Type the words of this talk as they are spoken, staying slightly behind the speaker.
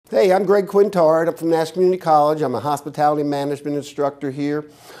Hey, I'm Greg Quintard. I'm from National Community College. I'm a hospitality management instructor here.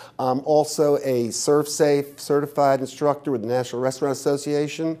 I'm also a ServSafe certified instructor with the National Restaurant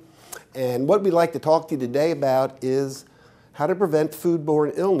Association. And what we'd like to talk to you today about is how to prevent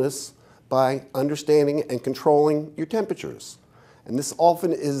foodborne illness by understanding and controlling your temperatures. And this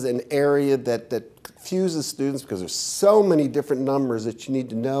often is an area that confuses students because there's so many different numbers that you need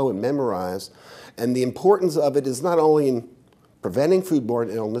to know and memorize. And the importance of it is not only in preventing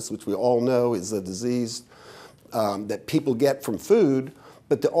foodborne illness, which we all know is a disease that people get from food,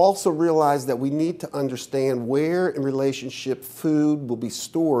 but to also realize that we need to understand where in relationship food will be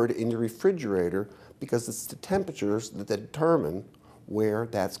stored in your refrigerator, because it's the temperatures that determine where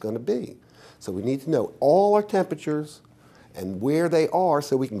that's going to be. So we need to know all our temperatures and where they are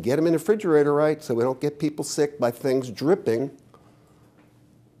so we can get them in the refrigerator right, so we don't get people sick by things dripping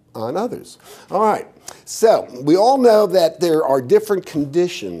on others. All right, so we all know that there are different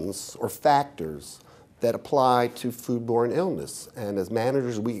conditions or factors that apply to foodborne illness, and as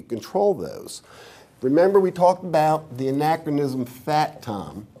managers we can control those. Remember, we talked about the anachronism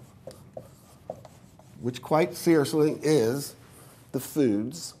FATTOM, which quite seriously is the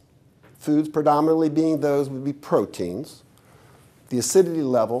foods predominantly being those would be proteins, the acidity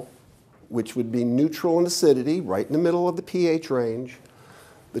level, which would be neutral in acidity, right in the middle of the pH range.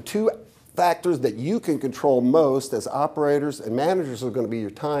 The two factors that you can control most as operators and managers are going to be your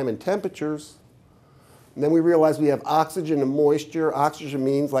time and temperatures. And then we realize we have oxygen and moisture. Oxygen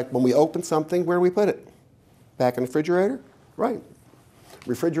means, like, when we open something, where do we put it? Back in the refrigerator? Right.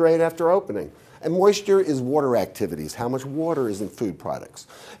 Refrigerate after opening. And moisture is water activities, how much water is in food products.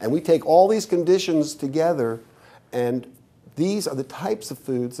 And we take all these conditions together, and these are the types of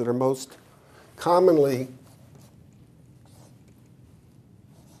foods that are most commonly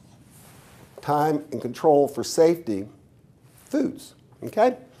time and control for safety foods,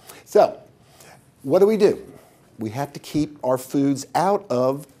 okay? So, what do? We have to keep our foods out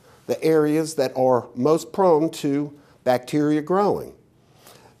of the areas that are most prone to bacteria growing.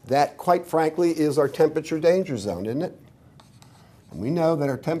 That, quite frankly, is our temperature danger zone, isn't it? And we know that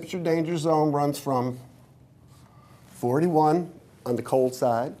our temperature danger zone runs from 41 on the cold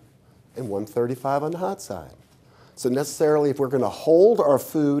side and 135 on the hot side. So necessarily, if we're going to hold our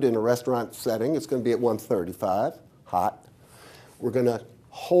food in a restaurant setting, it's going to be at 135, hot. We're going to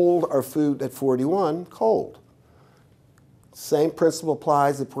hold our food at 41, cold. Same principle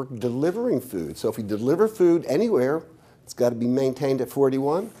applies if we're delivering food. So if we deliver food anywhere, it's got to be maintained at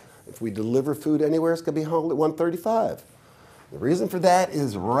 41. If we deliver food anywhere, it's going to be held at 135. The reason for that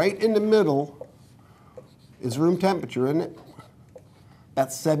is right in the middle is room temperature, isn't it?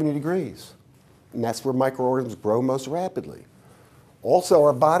 About 70 degrees. And that's where microorganisms grow most rapidly. Also,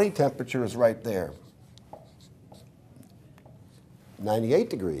 our body temperature is right there, 98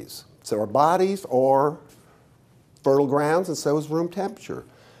 degrees. So our bodies are fertile grounds, and so is room temperature.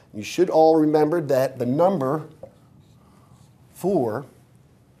 You should all remember that the number 4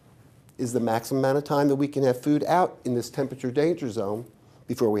 is the maximum amount of time that we can have food out in this temperature danger zone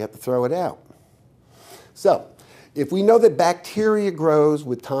before we have to throw it out. So, if we know that bacteria grows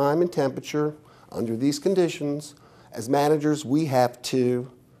with time and temperature under these conditions, as managers, we have to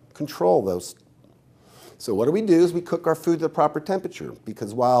control those. So what do? Is we cook our food at the proper temperature,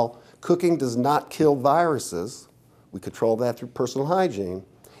 because while cooking does not kill viruses, we control that through personal hygiene,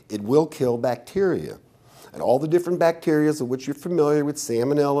 it will kill bacteria. And all the different bacteria of which you're familiar with,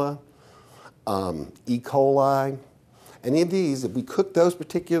 Salmonella, E. coli, any of these, if we cook those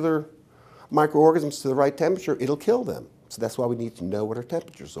particular microorganisms to the right temperature, it'll kill them. So that's why we need to know what our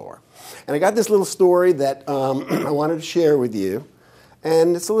temperatures are. And I got this little story that I wanted to share with you.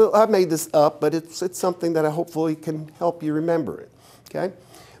 And it's a little, I made this up, but it's something that I hopefully can help you remember it. Okay?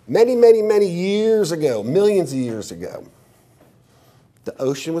 Many, many, many years ago, millions of years ago, the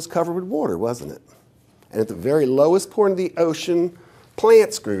ocean was covered with water, wasn't it? And at the very lowest point of the ocean,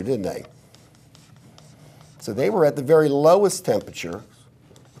 plants grew, didn't they? So they were at the very lowest temperature,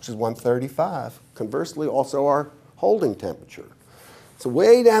 which is 135. Conversely, also our holding temperature. So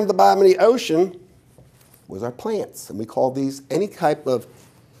way down at the bottom of the ocean was our plants, and we call these any type of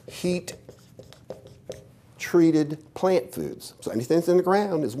heat-treated plant foods. So anything that's in the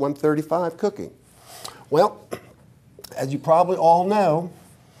ground is 135 cooking. Well, as you probably all know,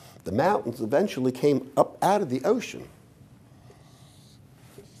 the mountains eventually came up out of the ocean.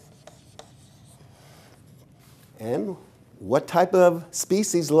 And what type of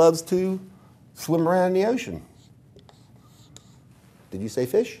species loves to swim around in the ocean? Did you say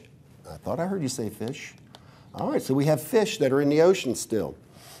fish? I thought I heard you say fish. All right, so we have fish that are in the ocean still.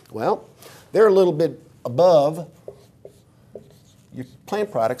 Well, they're a little bit above your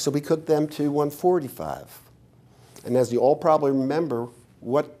plant products, so we cook them to 145. And as you all probably remember,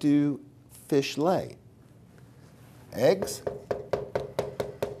 what do fish lay? Eggs.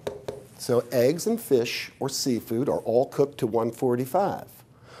 So eggs and fish or seafood are all cooked to 145.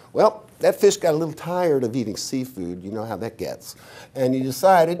 Well, that fish got a little tired of eating seafood. You know how that gets. And he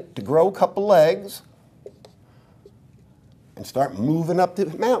decided to grow a couple legs and start moving up the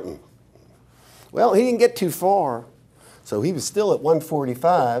mountain. Well, he didn't get too far, so he was still at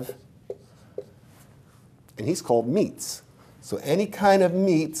 145, and he's called meats. So any kind of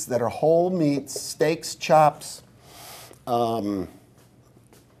meats that are whole meats, steaks, chops, whole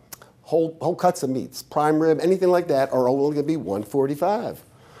cuts of meats, prime rib, anything like that, are only going to be 145.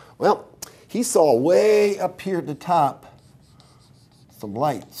 Well, he saw way up here at the top some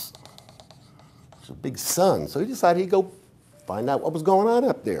lights. There's a big sun, so he decided he'd go find out what was going on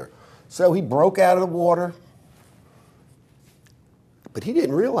up there. So he broke out of the water, but he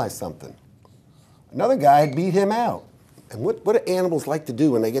didn't realize something. Another guy had beat him out. And what do animals like to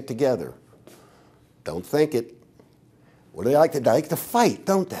do when they get together? Don't think it. What do they like to do? They like to fight,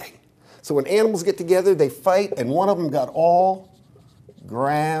 don't they? So when animals get together, they fight, and one of them got all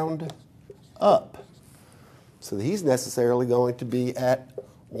ground up. So he's necessarily going to be at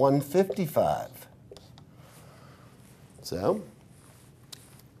 155. So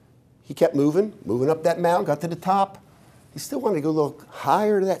he kept moving up that mountain, got to the top. He still wanted to go a little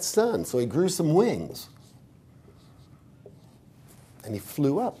higher to that sun, so he grew some wings. And he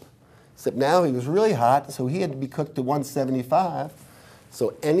flew up. Except now he was really hot, so he had to be cooked to 175.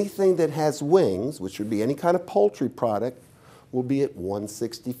 So anything that has wings, which would be any kind of poultry product, will be at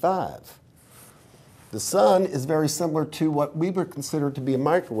 165. The sun is very similar to what we would consider to be a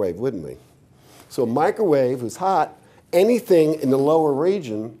microwave, wouldn't we? So a microwave is hot. Anything in the lower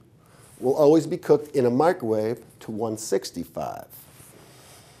region will always be cooked in a microwave to 165.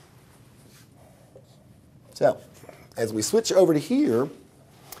 So as we switch over to here,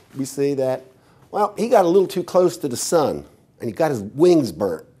 we see that, well, he got a little too close to the sun, and he got his wings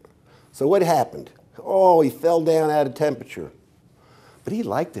burnt. So what happened? Oh, he fell down out of temperature. But he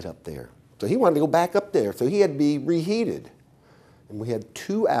liked it up there. So he wanted to go back up there, so he had to be reheated. And we had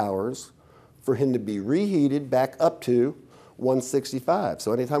 2 hours for him to be reheated back up to 165.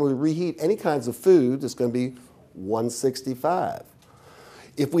 So anytime we reheat any kinds of food, it's going to be 165.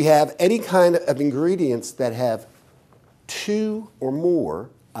 If we have any kind of ingredients that have 2 or more,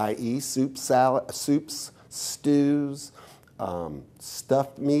 i.e. soups, stews,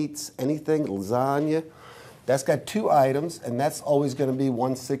 stuffed meats, anything, lasagna, that's got 2 items, and that's always going to be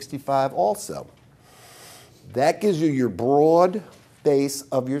 165 also. That gives you your broad base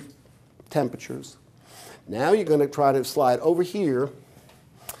of your temperatures. Now you're going to try to slide over here,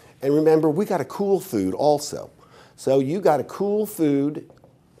 and remember, we got to cool food also. So you got to cool food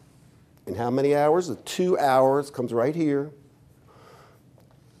in how many hours? The 2 hours comes right here.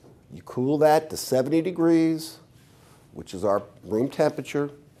 You cool that to 70 degrees, which is our room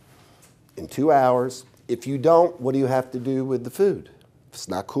temperature, in 2 hours. If you don't, what do you have to do with the food? If it's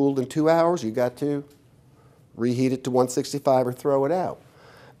not cooled in 2 hours, you got to reheat it to 165 or throw it out.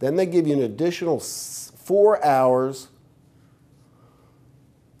 Then they give you an additional 4 hours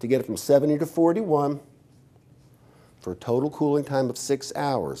to get it from 70 to 41 for a total cooling time of 6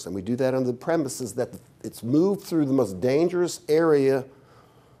 hours. And we do that under the premises that it's moved through the most dangerous area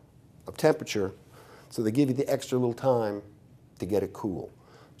of temperature, so they give you the extra little time to get it cool.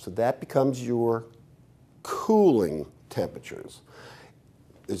 So that becomes your cooling temperatures.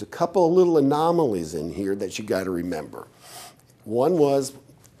 There's a couple of little anomalies in here that you got to remember. One was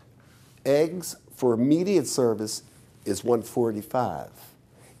eggs for immediate service is 145.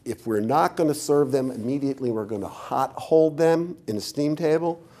 If we're not going to serve them immediately, we're going to hot hold them in a steam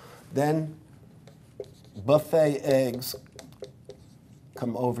table, then buffet eggs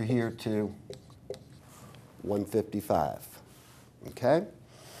come over here to 155, okay?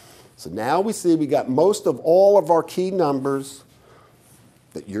 So now we see we got most of all of our key numbers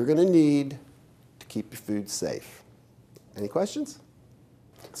that you're going to need to keep your food safe. Any questions?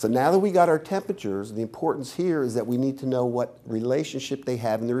 So now that we got our temperatures, the importance here is that we need to know what relationship they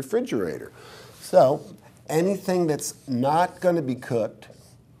have in the refrigerator. So anything that's not going to be cooked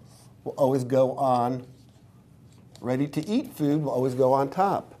will always go on. Ready-to-eat food will always go on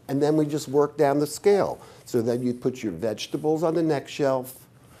top. And then we just work down the scale. So then you put your vegetables on the next shelf.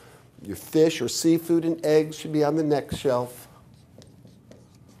 Your fish or seafood and eggs should be on the next shelf.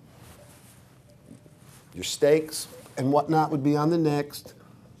 Your steaks and whatnot would be on the next,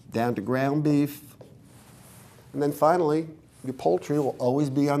 down to ground beef. And then finally, your poultry will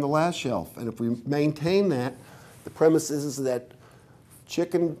always be on the last shelf. And if we maintain that, the premise is that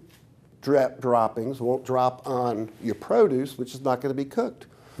chicken droppings won't drop on your produce, which is not going to be cooked.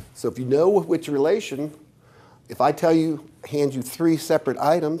 So if you know which relation, if I tell you, hand you 3 separate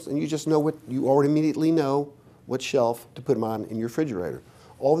items, and you just know what, you already immediately know what shelf to put them on in your refrigerator.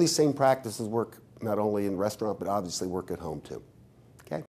 All these same practices work not only in restaurant, but obviously work at home too.